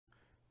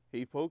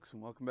Hey folks,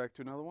 and welcome back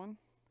to another one.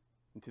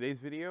 In today's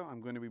video,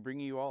 I'm going to be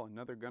bringing you all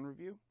another gun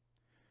review.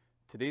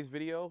 Today's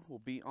video will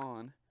be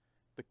on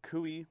the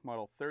Cooey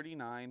Model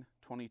 39-22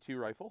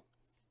 rifle.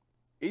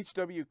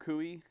 H.W.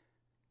 Cooey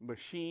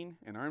Machine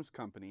and Arms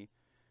Company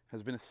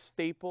has been a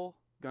staple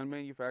gun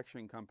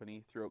manufacturing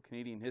company throughout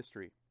Canadian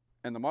history,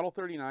 and the Model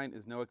 39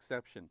 is no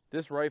exception.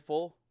 This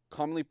rifle,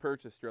 commonly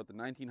purchased throughout the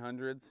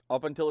 1900s,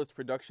 up until its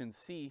production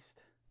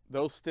ceased,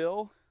 though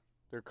still,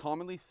 they're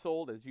commonly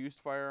sold as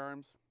used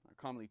firearms,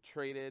 commonly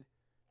traded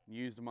and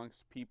used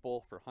amongst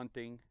people for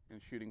hunting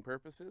and shooting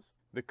purposes.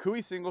 The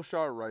Cooey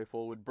single-shot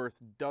rifle would birth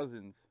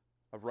dozens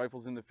of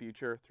rifles in the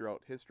future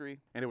throughout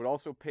history, and it would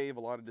also pave a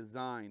lot of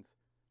designs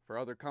for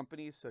other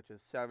companies such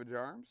as Savage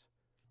Arms.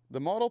 The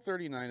Model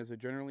 39 is a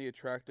generally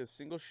attractive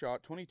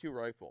single-shot 22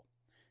 rifle.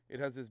 It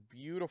has this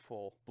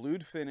beautiful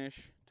blued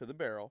finish to the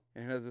barrel,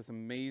 and it has this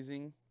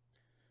amazing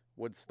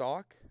wood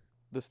stock.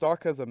 The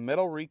stock has a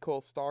metal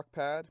recoil stock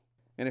pad,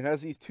 and it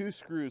has these two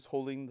screws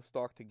holding the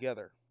stock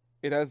together.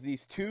 It has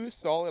these two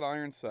solid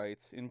iron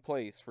sights in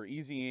place for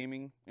easy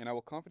aiming, and I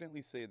will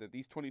confidently say that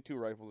these 22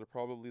 rifles are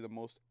probably the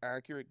most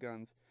accurate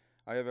guns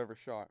I have ever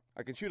shot.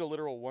 I can shoot a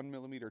literal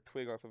 1mm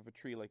twig off of a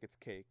tree like it's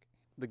cake.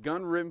 The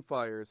gun rim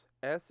fires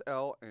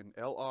SL and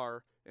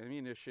LR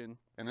ammunition,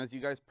 and as you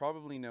guys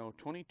probably know,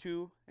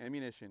 22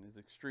 ammunition is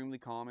extremely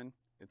common.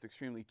 It's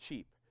extremely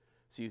cheap.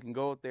 So you can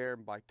go out there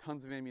and buy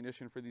tons of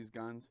ammunition for these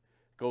guns,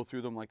 go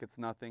through them like it's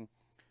nothing.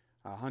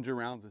 100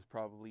 rounds is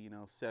probably,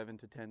 $7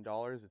 to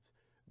 $10. It's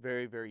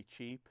very, very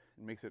cheap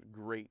and makes it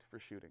great for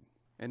shooting.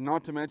 And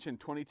not to mention,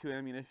 22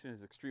 ammunition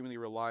is extremely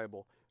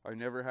reliable. I've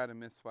never had a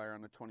misfire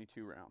on a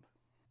 22 round.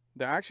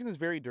 The action is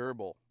very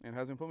durable and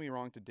hasn't put me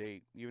wrong to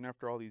date, even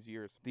after all these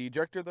years. The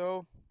ejector,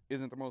 though,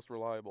 isn't the most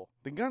reliable.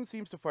 The gun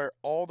seems to fire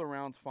all the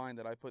rounds fine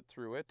that I put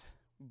through it,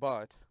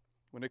 but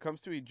when it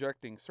comes to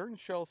ejecting, certain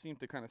shells seem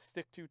to kind of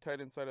stick too tight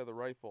inside of the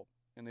rifle,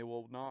 and they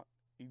will not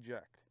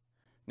eject.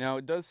 Now,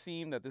 it does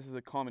seem that this is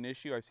a common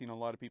issue. I've seen a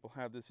lot of people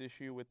have this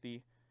issue with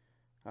the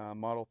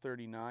Model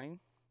 39.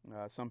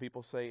 Some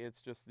people say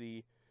it's just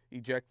the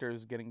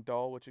ejectors getting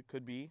dull, which it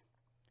could be,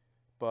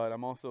 but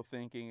I'm also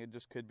thinking it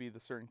just could be the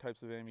certain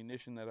types of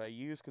ammunition that I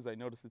use, because I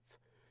notice it's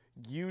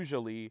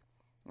usually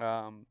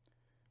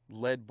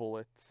lead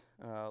bullets,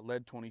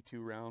 lead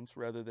 22 rounds,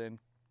 rather than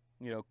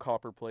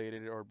copper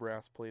plated or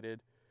brass plated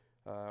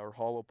or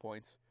hollow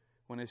points.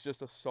 When it's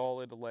just a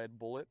solid lead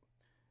bullet,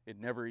 it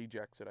never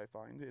ejects it, I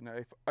find, and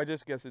I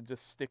just guess it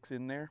just sticks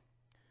in there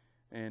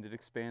and it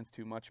expands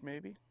too much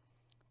maybe,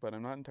 but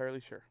I'm not entirely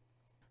sure.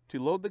 To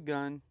load the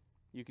gun,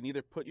 you can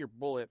either put your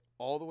bullet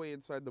all the way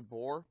inside the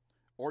bore,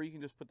 or you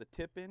can just put the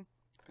tip in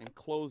and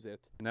close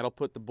it, and that'll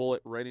put the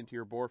bullet right into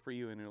your bore for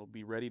you, and it'll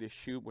be ready to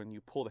shoot when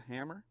you pull the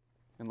hammer.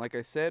 And like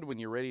I said, when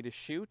you're ready to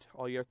shoot,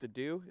 all you have to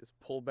do is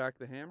pull back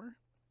the hammer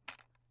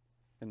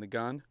and the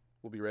gun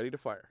will be ready to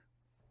fire.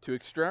 To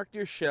extract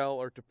your shell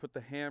or to put the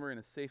hammer in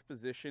a safe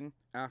position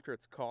after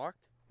it's cocked,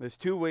 there's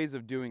two ways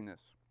of doing this.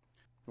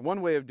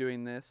 One way of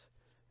doing this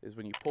is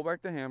when you pull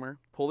back the hammer,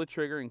 pull the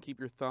trigger and keep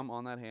your thumb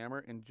on that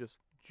hammer and just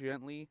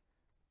gently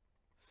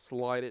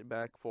slide it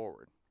back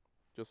forward,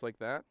 just like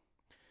that.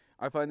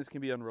 I find this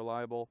can be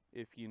unreliable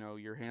if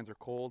your hands are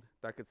cold.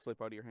 That could slip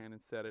out of your hand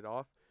and set it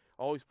off.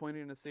 Always point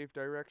it in a safe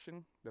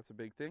direction. That's a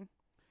big thing.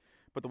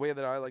 But the way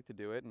that I like to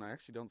do it, and I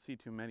actually don't see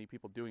too many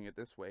people doing it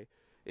this way,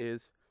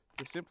 is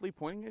just simply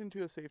pointing it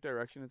into a safe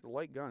direction. It's a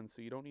light gun,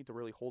 so you don't need to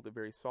really hold it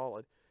very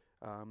solid.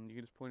 You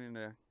can just point it in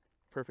a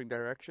perfect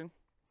direction.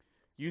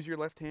 Use your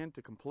left hand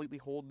to completely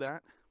hold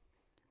that,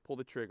 pull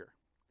the trigger,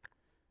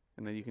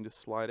 and then you can just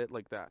slide it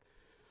like that.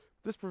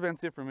 This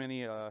prevents it from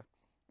any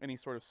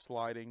sort of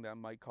sliding that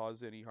might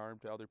cause any harm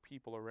to other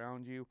people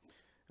around you.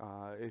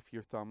 If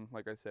your thumb,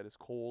 like I said, is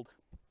cold,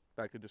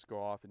 that could just go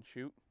off and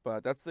shoot.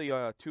 But that's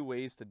the two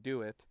ways to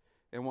do it.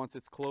 And once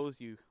it's closed,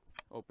 you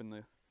open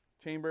the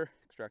chamber,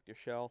 extract your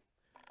shell,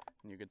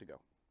 and you're good to go.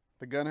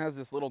 The gun has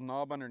this little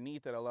knob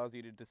underneath that allows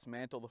you to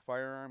dismantle the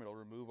firearm. It'll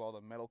remove all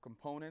the metal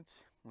components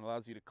and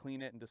allows you to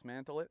clean it and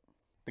dismantle it.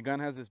 The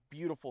gun has this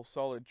beautiful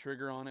solid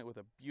trigger on it with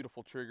a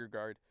beautiful trigger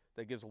guard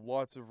that gives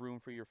lots of room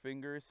for your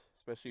fingers,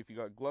 especially if you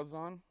got gloves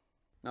on.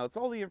 Now, that's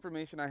all the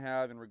information I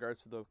have in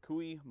regards to the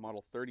Cooey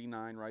Model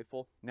 39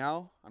 rifle.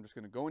 Now, I'm just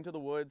going to go into the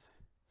woods,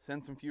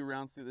 send some few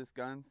rounds through this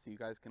gun so you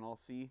guys can all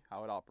see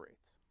how it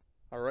operates.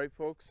 All right,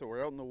 folks, so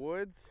we're out in the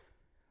woods.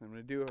 I'm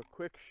going to do a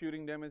quick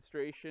shooting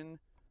demonstration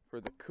for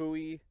the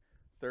Cooey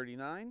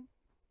 39.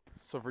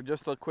 So for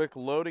just a quick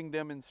loading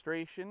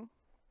demonstration,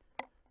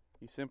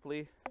 you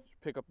simply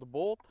pick up the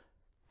bolt,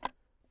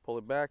 pull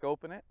it back,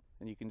 open it,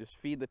 and you can just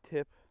feed the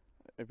tip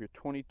of your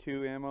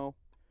 22 ammo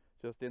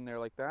just in there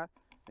like that,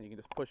 and you can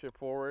just push it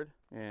forward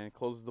and it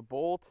closes the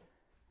bolt.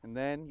 And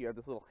then you have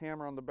this little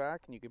hammer on the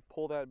back, and you can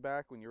pull that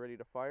back when you're ready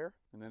to fire,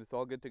 and then it's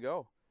all good to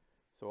go.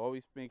 So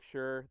always make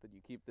sure that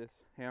you keep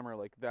this hammer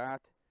like that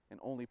and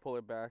only pull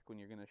it back when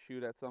you're going to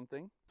shoot at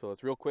something. So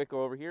let's real quick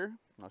go over here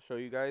and I'll show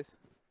you guys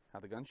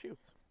how the gun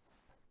shoots.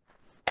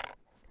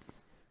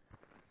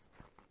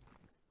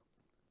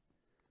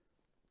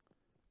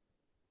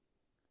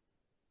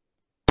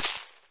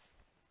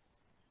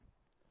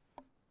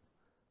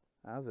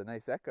 That was a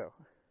nice echo.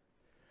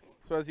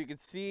 So as you can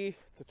see,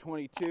 it's a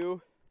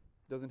 22.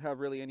 Doesn't have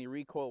really any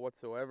recoil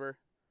whatsoever.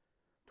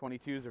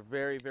 22s are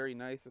very, very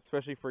nice,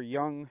 especially for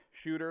young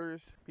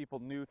shooters, people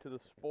new to the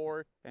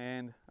sport.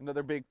 And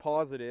another big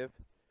positive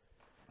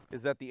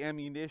is that the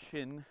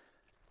ammunition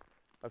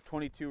of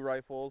 22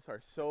 rifles are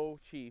so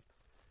cheap.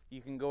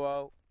 You can go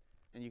out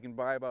and you can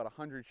buy about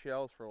 100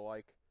 shells for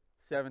like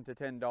 $7 to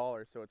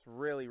 $10. So it's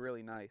really,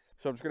 really nice.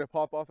 So I'm just gonna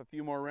pop off a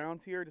few more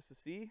rounds here just to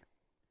see.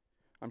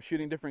 I'm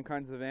shooting different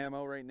kinds of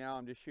ammo right now.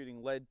 I'm just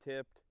shooting lead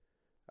tipped.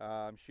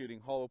 I'm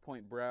shooting hollow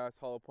point brass,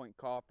 hollow point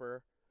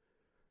copper.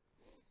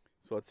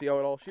 So let's see how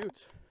it all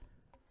shoots.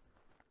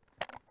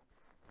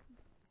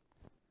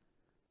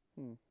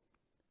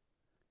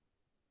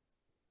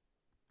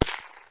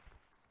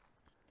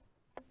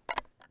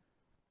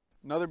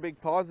 Another big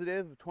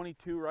positive of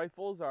 22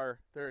 rifles are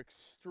they're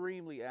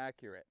extremely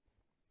accurate.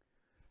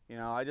 You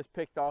know, I just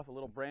picked off a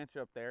little branch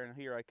up there, and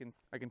here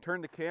I can turn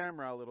the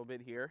camera a little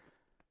bit here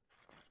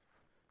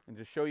and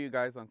just show you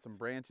guys on some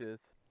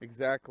branches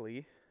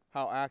exactly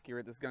how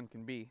accurate this gun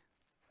can be.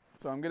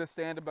 So I'm gonna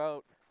stand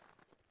about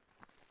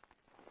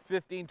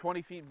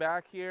 15-20 feet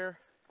back here,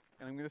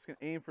 and I'm just gonna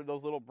aim for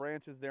those little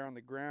branches there on the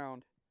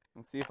ground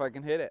and see if I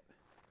can hit it.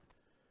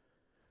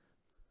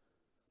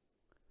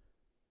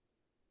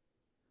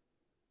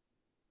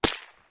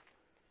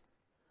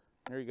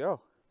 There you go.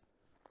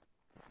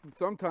 And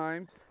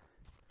sometimes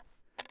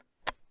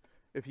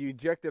if you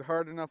eject it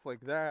hard enough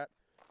like that,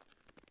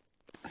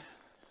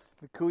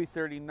 the Cooey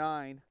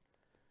 39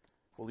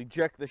 will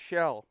eject the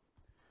shell.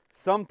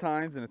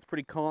 Sometimes, and it's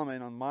pretty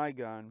common on my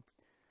gun,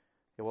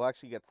 it will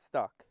actually get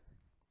stuck.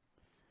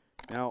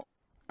 Now,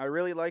 I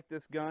really like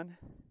this gun.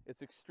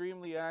 It's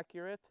extremely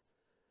accurate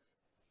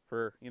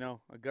for, you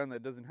know, a gun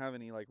that doesn't have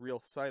any like real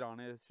sight on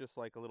it. It's just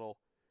like a little,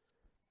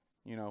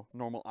 you know,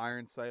 normal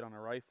iron sight on a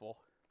rifle.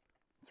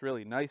 It's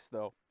really nice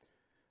though.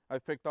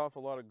 I've picked off a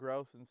lot of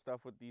grouse and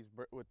stuff with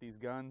these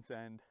guns,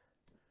 and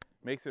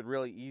makes it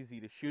really easy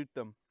to shoot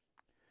them.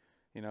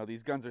 You know,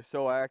 these guns are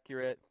so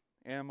accurate,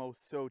 ammo's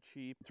so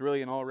cheap. It's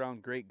really an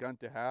all-around great gun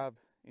to have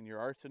in your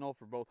arsenal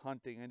for both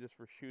hunting and just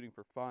for shooting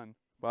for fun.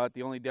 But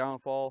the only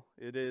downfall,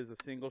 it is a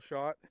single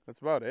shot. That's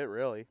about it,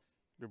 really.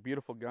 They're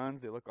beautiful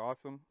guns, they look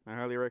awesome. I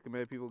highly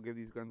recommend people give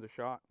these guns a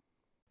shot.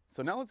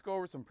 So now let's go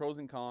over some pros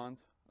and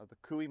cons of the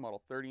Cooey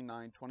Model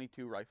 39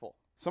 22 rifle.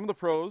 Some of the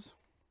pros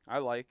I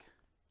like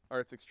are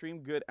its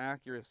extreme good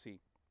accuracy.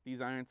 These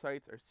iron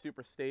sights are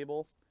super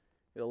stable.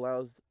 It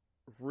allows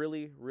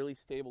really, really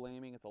stable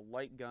aiming. It's a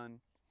light gun.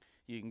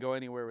 You can go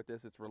anywhere with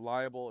this. It's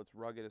reliable, it's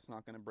rugged, it's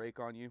not going to break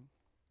on you.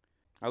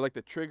 I like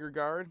the trigger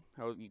guard,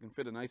 how you can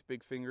fit a nice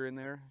big finger in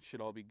there.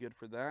 Should all be good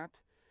for that.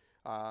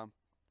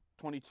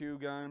 22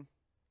 gun,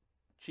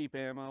 cheap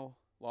ammo,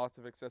 lots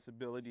of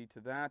accessibility to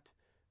that.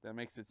 That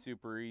makes it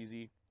super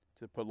easy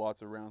to put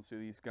lots of rounds through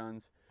these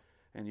guns,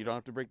 and you don't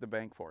have to break the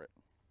bank for it.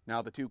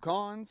 Now the two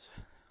cons,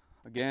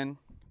 again,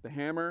 the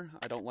hammer.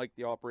 I don't like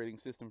the operating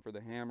system for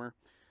the hammer.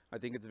 I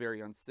think it's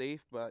very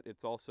unsafe, but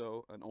it's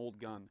also an old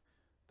gun.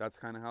 That's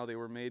kind of how they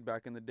were made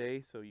back in the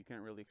day, so you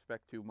can't really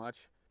expect too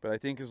much. But I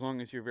think as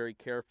long as you're very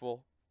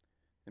careful,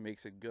 it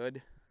makes it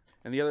good.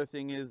 And the other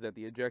thing is that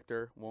the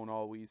ejector won't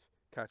always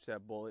catch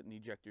that bullet and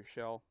eject your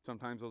shell.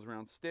 Sometimes those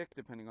rounds stick,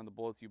 depending on the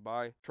bullets you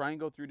buy. Try and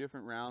go through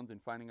different rounds and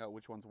finding out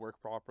which ones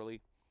work properly.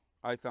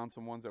 I found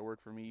some ones that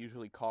work for me.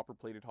 Usually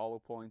copper-plated hollow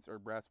points or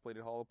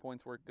brass-plated hollow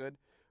points work good,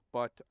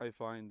 but I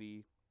find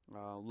the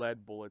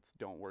lead bullets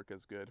don't work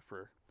as good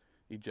for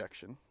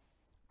ejection.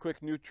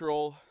 Quick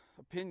neutral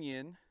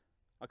opinion,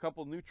 a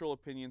couple neutral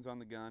opinions on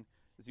the gun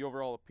is the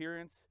overall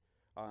appearance.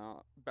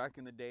 Back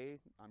in the day,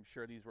 I'm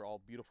sure these were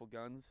all beautiful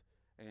guns,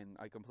 and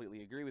I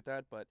completely agree with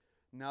that, but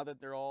now that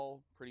they're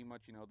all pretty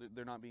much, you know,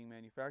 they're not being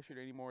manufactured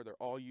anymore, they're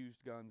all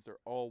used guns, they're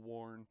all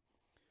worn.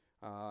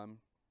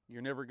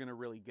 You're never going to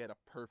really get a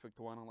perfect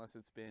one unless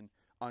it's been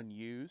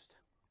unused.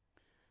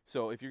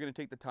 So if you're going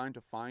to take the time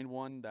to find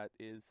one that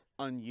is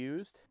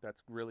unused,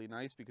 that's really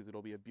nice because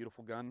it'll be a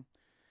beautiful gun.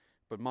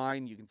 But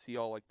mine, you can see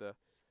all like the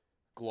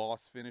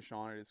gloss finish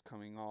on it is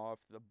coming off.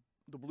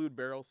 The blued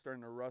barrel's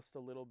starting to rust a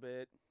little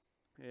bit.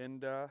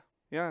 And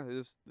yeah,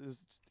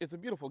 it's a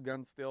beautiful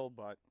gun still,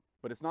 but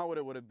it's not what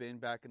it would have been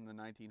back in the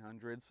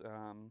 1900s.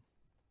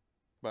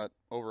 But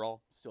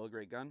overall, still a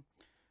great gun.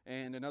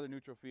 And another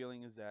neutral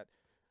feeling is that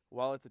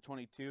while it's a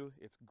 22,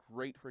 it's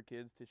great for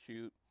kids to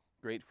shoot,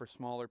 great for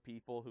smaller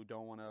people who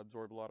don't want to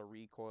absorb a lot of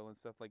recoil and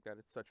stuff like that.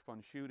 It's such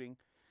fun shooting.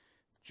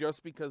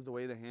 Just because the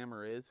way the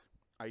hammer is,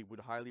 I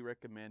would highly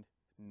recommend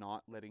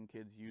not letting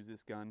kids use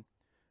this gun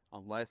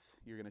unless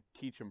you're going to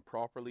teach them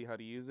properly how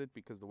to use it,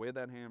 because the way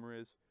that hammer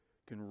is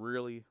can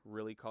really,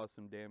 really cause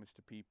some damage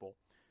to people.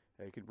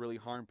 It could really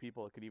harm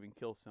people. It could even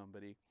kill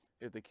somebody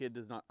if the kid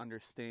does not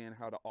understand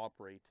how to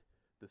operate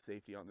the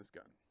safety on this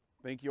gun.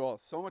 Thank you all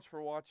so much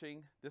for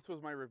watching. This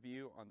was my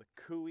review on the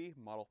Cooey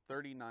Model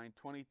 39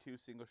 22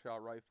 single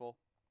shot rifle.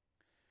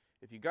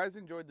 If you guys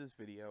enjoyed this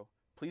video,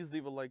 please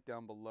leave a like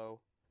down below.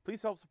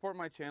 Please help support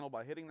my channel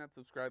by hitting that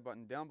subscribe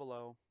button down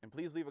below. And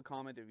please leave a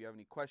comment if you have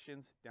any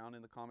questions down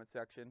in the comment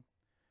section.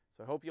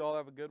 So I hope you all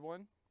have a good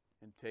one,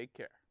 and take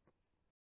care.